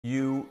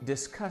You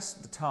discuss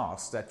the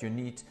tasks that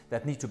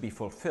need to be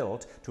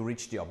fulfilled to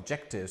reach the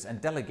objectives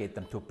and delegate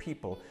them to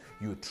people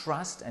you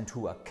trust and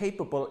who are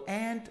capable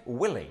and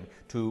willing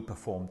to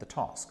perform the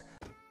task.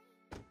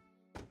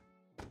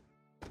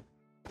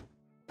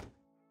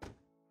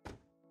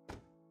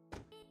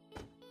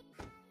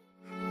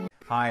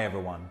 Hi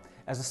everyone.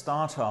 As a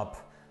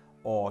startup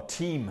or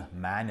team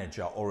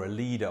manager or a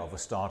leader of a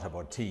startup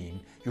or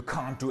team, you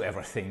can't do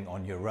everything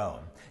on your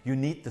own. You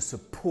need the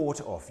support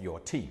of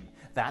your team.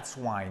 That's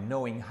why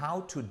knowing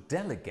how to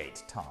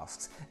delegate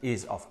tasks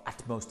is of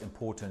utmost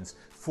importance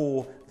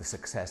for the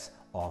success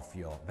of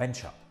your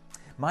venture.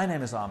 My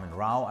name is Armin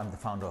Rau. I'm the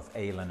founder of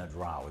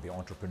Rau, the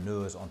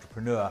entrepreneur's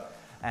entrepreneur,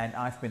 and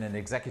I've been an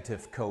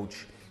executive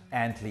coach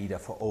and leader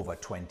for over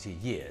 20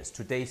 years.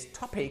 Today's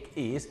topic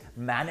is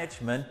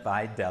management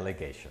by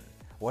delegation.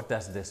 What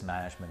does this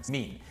management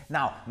mean?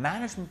 Now,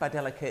 management by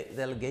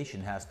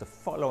delegation has the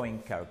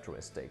following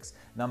characteristics.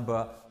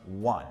 Number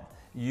one,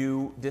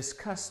 you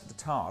discuss the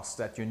tasks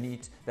that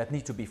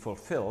need to be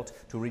fulfilled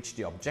to reach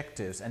the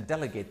objectives and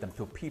delegate them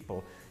to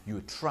people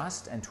you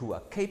trust and who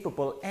are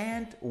capable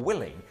and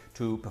willing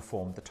to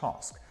perform the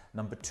task.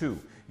 Number two,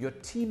 your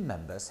team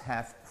members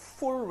have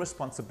full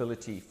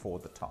responsibility for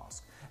the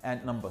task.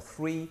 And number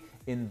three,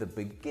 in the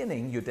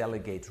beginning you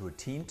delegate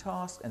routine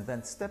tasks and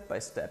then step by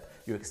step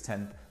you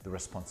extend the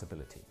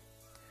responsibility.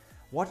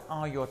 What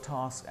are your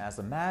tasks as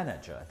a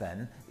manager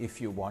then if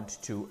you want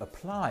to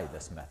apply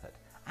this method?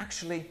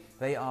 Actually,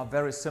 they are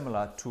very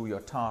similar to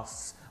your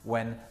tasks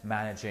when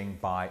managing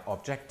by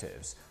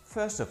objectives.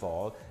 First of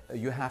all,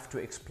 you have to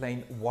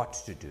explain what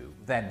to do,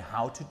 then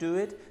how to do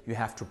it. You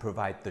have to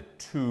provide the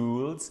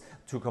tools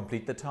to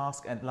complete the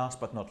task, and last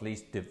but not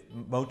least,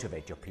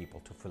 motivate your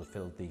people to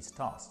fulfill these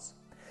tasks.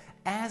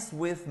 As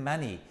with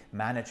many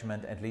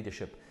management and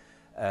leadership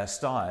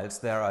styles,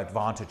 there are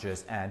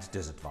advantages and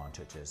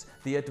disadvantages.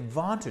 The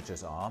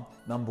advantages are,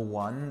 number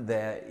one,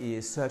 there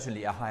is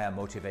certainly a higher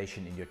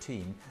motivation in your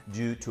team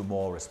due to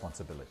more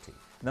responsibility.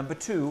 Number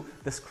two,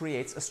 this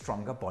creates a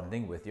stronger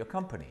bonding with your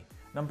company.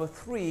 Number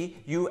three,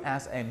 you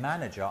as a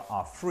manager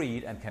are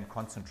freed and can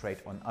concentrate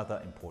on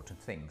other important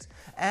things.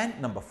 And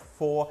number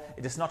four,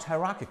 it is not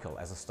hierarchical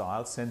as a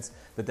style since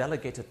the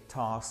delegated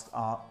tasks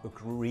are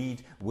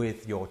agreed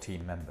with your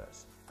team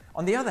members.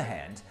 On the other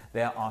hand,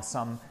 there are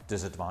some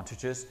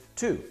disadvantages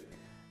too.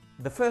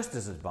 The first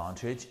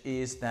disadvantage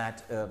is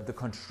that the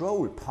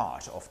control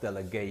part of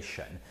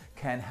delegation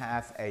can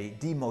have a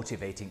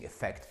demotivating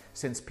effect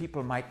since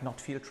people might not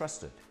feel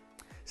trusted.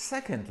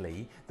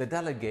 Secondly, the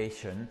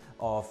delegation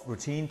of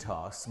routine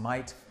tasks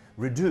might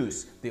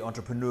reduce the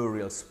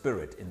entrepreneurial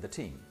spirit in the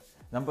team.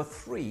 Number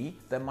three,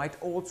 there might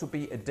also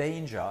be a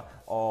danger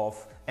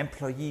of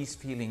employees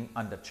feeling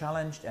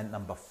under-challenged. And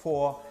number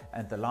four,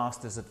 and the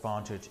last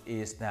disadvantage,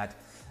 is that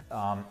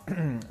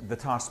the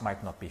task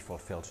might not be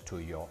fulfilled to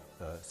your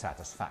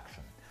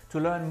satisfaction. To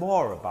learn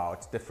more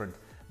about different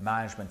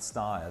management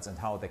styles and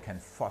how they can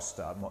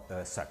foster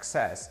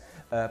success,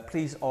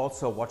 please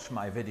also watch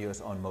my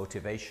videos on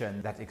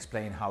motivation that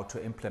explain how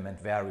to implement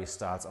various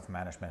styles of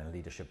management and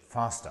leadership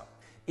faster.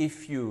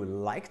 If you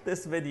liked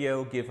this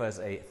video, give us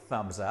a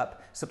thumbs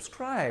up,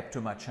 subscribe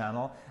to my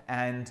channel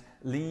and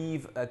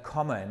leave a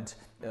comment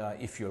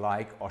if you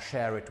like, or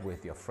share it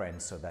with your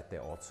friends so that they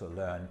also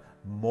learn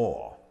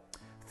more.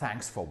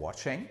 Thanks for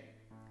watching,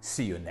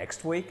 see you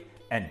next week,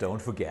 and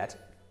don't forget,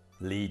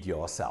 lead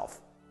yourself.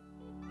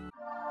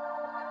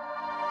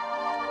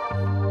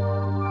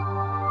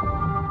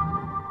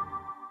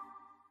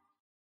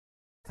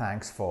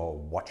 Thanks for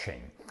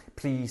watching.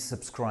 Please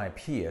subscribe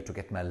here to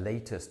get my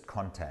latest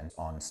content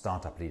on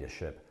startup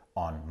leadership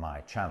on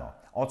my channel.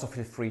 Also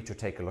feel free to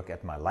take a look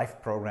at my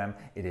live program.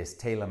 It is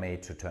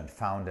tailor-made to turn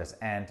founders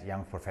and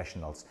young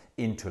professionals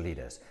into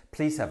leaders.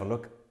 Please have a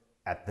look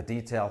at the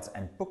details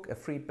and book a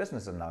free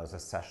business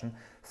analysis session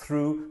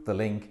through the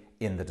link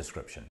in the description.